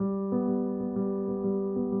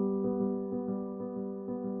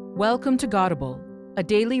Welcome to Godable, a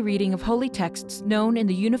daily reading of holy texts known in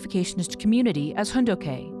the Unificationist community as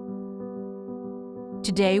Hundoke.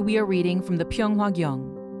 Today we are reading from the Pyeonghwa Gyeong.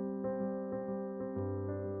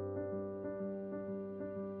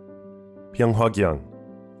 Pyeonghwa Gyeong,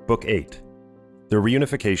 Book 8, The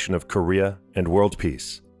Reunification of Korea and World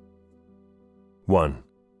Peace. 1.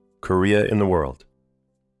 Korea in the World.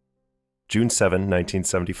 June 7,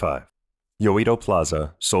 1975. Yoido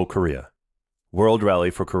Plaza, Seoul, Korea. World Rally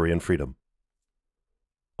for Korean Freedom.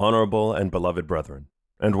 Honorable and beloved brethren,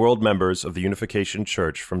 and world members of the Unification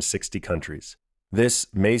Church from 60 countries, this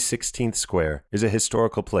May 16th Square is a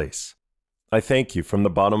historical place. I thank you from the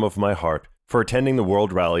bottom of my heart for attending the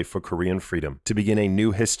World Rally for Korean Freedom to begin a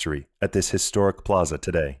new history at this historic plaza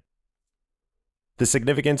today. The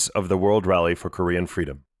significance of the World Rally for Korean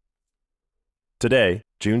Freedom. Today,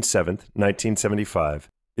 June 7th, 1975,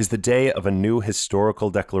 is the day of a new historical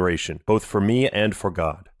declaration, both for me and for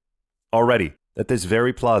God. Already, at this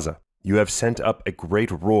very plaza, you have sent up a great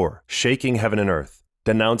roar, shaking heaven and earth,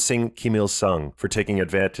 denouncing Kim Il-sung for taking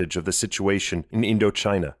advantage of the situation in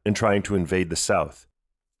Indochina and trying to invade the South.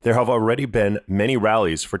 There have already been many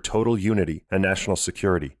rallies for total unity and national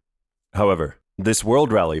security. However, this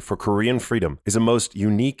World Rally for Korean Freedom is a most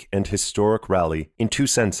unique and historic rally in two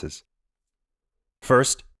senses.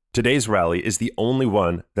 First, today's rally is the only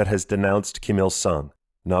one that has denounced Kim Il-sung,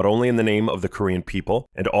 not only in the name of the Korean people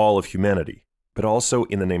and all of humanity, but also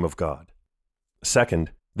in the name of God.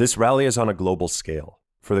 Second, this rally is on a global scale,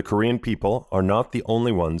 for the Korean people are not the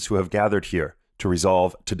only ones who have gathered here to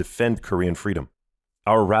resolve to defend Korean freedom.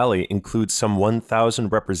 Our rally includes some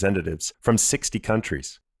 1,000 representatives from 60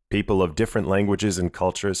 countries, people of different languages and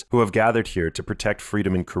cultures who have gathered here to protect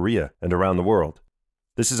freedom in Korea and around the world.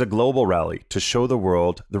 This is a global rally to show the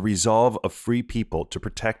world the resolve of free people to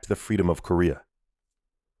protect the freedom of Korea.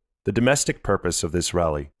 The domestic purpose of this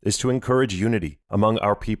rally is to encourage unity among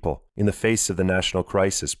our people in the face of the national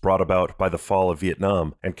crisis brought about by the fall of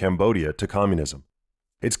Vietnam and Cambodia to communism.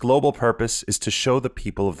 Its global purpose is to show the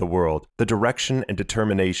people of the world the direction and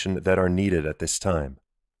determination that are needed at this time.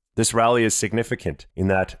 This rally is significant in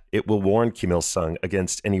that it will warn Kim Il-sung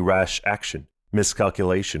against any rash action,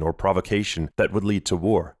 miscalculation, or provocation that would lead to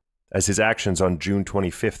war, as his actions on June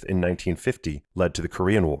 25th in 1950 led to the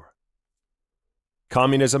Korean War.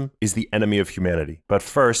 Communism is the enemy of humanity, but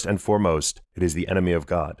first and foremost, it is the enemy of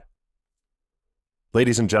God.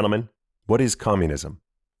 Ladies and gentlemen, what is communism?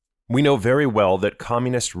 We know very well that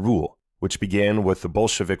communist rule, which began with the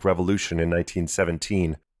Bolshevik Revolution in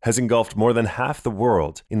 1917, has engulfed more than half the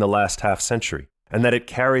world in the last half-century, and that it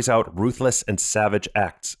carries out ruthless and savage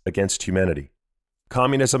acts against humanity.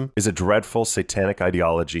 Communism is a dreadful satanic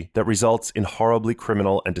ideology that results in horribly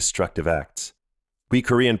criminal and destructive acts. We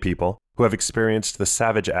Korean people, who have experienced the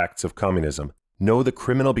savage acts of communism, know the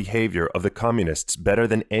criminal behavior of the communists better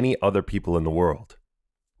than any other people in the world.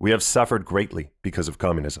 We have suffered greatly because of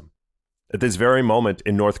communism. At this very moment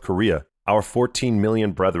in North Korea, our 14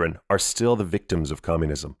 million brethren are still the victims of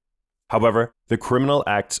communism. However, the criminal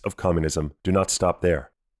acts of communism do not stop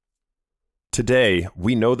there. Today,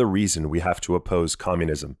 we know the reason we have to oppose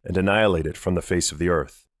communism and annihilate it from the face of the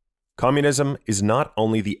earth. Communism is not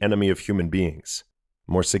only the enemy of human beings.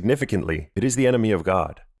 More significantly, it is the enemy of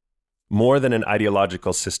God. More than an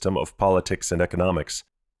ideological system of politics and economics,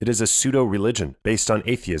 it is a pseudo-religion based on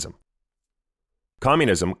atheism.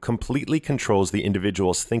 Communism completely controls the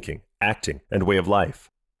individual's thinking, acting, and way of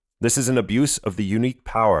life. This is an abuse of the unique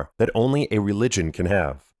power that only a religion can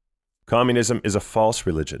have. Communism is a false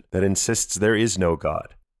religion that insists there is no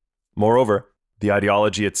God. Moreover, the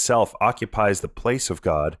ideology itself occupies the place of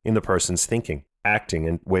God in the person's thinking, acting,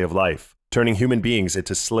 and way of life, turning human beings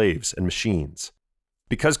into slaves and machines.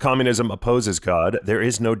 Because communism opposes God, there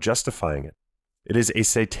is no justifying it. It is a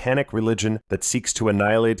satanic religion that seeks to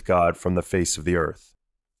annihilate God from the face of the earth.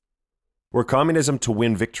 Were communism to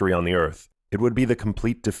win victory on the earth, it would be the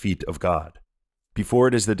complete defeat of God. Before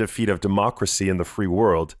it is the defeat of democracy in the free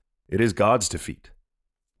world, it is God's defeat.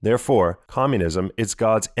 Therefore, communism is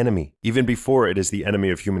God's enemy, even before it is the enemy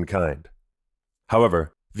of humankind.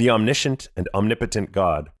 However, the omniscient and omnipotent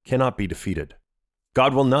God cannot be defeated.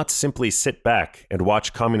 God will not simply sit back and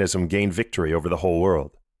watch communism gain victory over the whole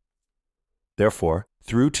world. Therefore,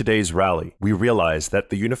 through today's rally, we realize that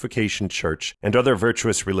the Unification Church and other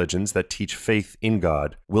virtuous religions that teach faith in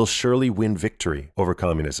God will surely win victory over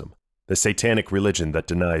communism, the satanic religion that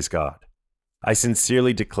denies God. I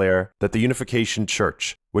sincerely declare that the Unification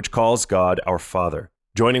Church, which calls God our Father,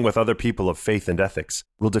 joining with other people of faith and ethics,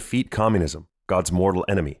 will defeat communism, God's mortal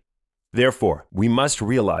enemy. Therefore, we must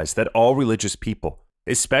realize that all religious people,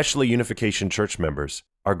 especially Unification Church members,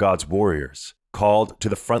 are God's warriors, called to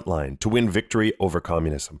the front line to win victory over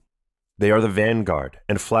communism. They are the vanguard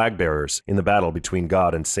and flag bearers in the battle between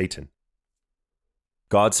God and Satan.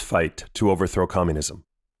 God's fight to overthrow communism.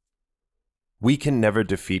 We can never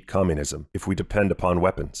defeat communism if we depend upon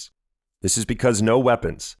weapons. This is because no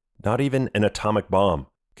weapons, not even an atomic bomb,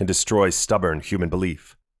 can destroy stubborn human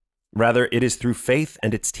belief. Rather, it is through faith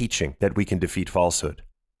and its teaching that we can defeat falsehood.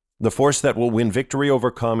 The force that will win victory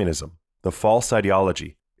over communism, the false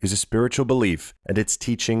ideology, is a spiritual belief and its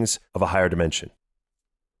teachings of a higher dimension.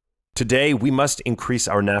 Today, we must increase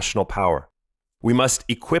our national power. We must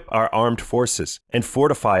equip our armed forces and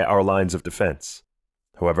fortify our lines of defense.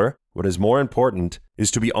 However, what is more important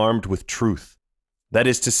is to be armed with truth. That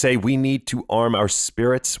is to say, we need to arm our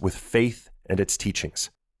spirits with faith and its teachings.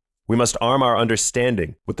 We must arm our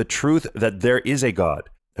understanding with the truth that there is a God,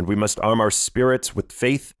 and we must arm our spirits with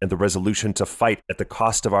faith and the resolution to fight at the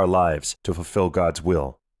cost of our lives to fulfill God's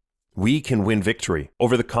will. We can win victory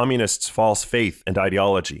over the communists' false faith and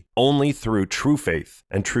ideology only through true faith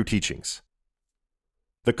and true teachings.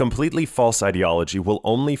 The completely false ideology will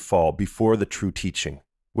only fall before the true teaching,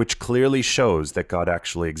 which clearly shows that God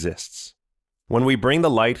actually exists. When we bring the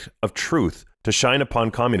light of truth to shine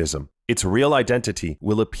upon communism, its real identity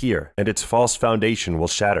will appear and its false foundation will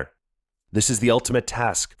shatter. This is the ultimate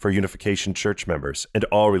task for Unification Church members and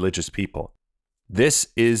all religious people. This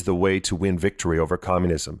is the way to win victory over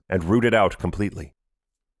communism and root it out completely.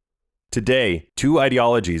 Today, two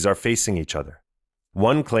ideologies are facing each other.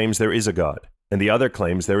 One claims there is a God, and the other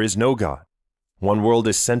claims there is no God. One world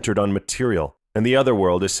is centered on material, and the other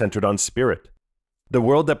world is centered on spirit. The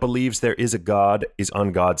world that believes there is a God is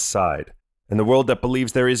on God's side, and the world that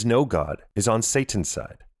believes there is no God is on Satan's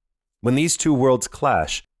side. When these two worlds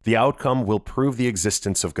clash, the outcome will prove the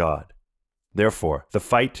existence of God. Therefore, the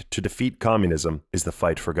fight to defeat communism is the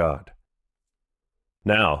fight for God.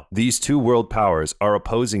 Now, these two world powers are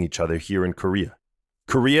opposing each other here in Korea.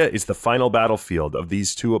 Korea is the final battlefield of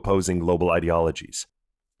these two opposing global ideologies.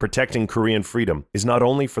 Protecting Korean freedom is not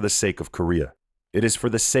only for the sake of Korea, it is for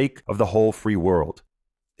the sake of the whole free world.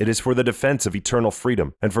 It is for the defense of eternal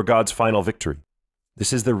freedom and for God's final victory.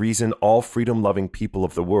 This is the reason all freedom-loving people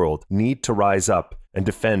of the world need to rise up and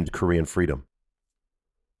defend Korean freedom.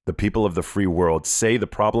 The people of the free world say the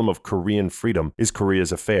problem of Korean freedom is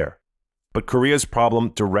Korea's affair. But Korea's problem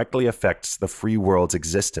directly affects the free world's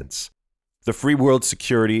existence. The free world's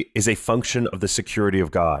security is a function of the security of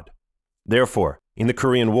God. Therefore, in the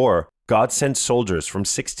Korean War, God sent soldiers from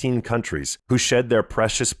 16 countries who shed their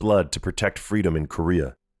precious blood to protect freedom in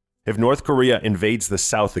Korea. If North Korea invades the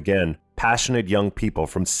South again, passionate young people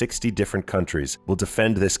from 60 different countries will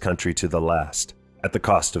defend this country to the last, at the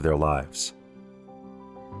cost of their lives.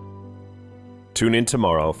 Tune in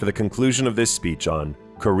tomorrow for the conclusion of this speech on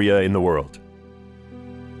Korea in the World.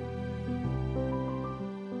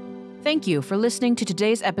 Thank you for listening to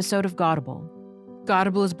today's episode of Godable.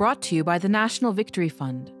 Godable is brought to you by the National Victory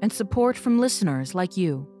Fund and support from listeners like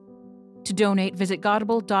you. To donate, visit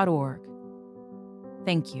godable.org.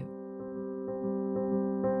 Thank you.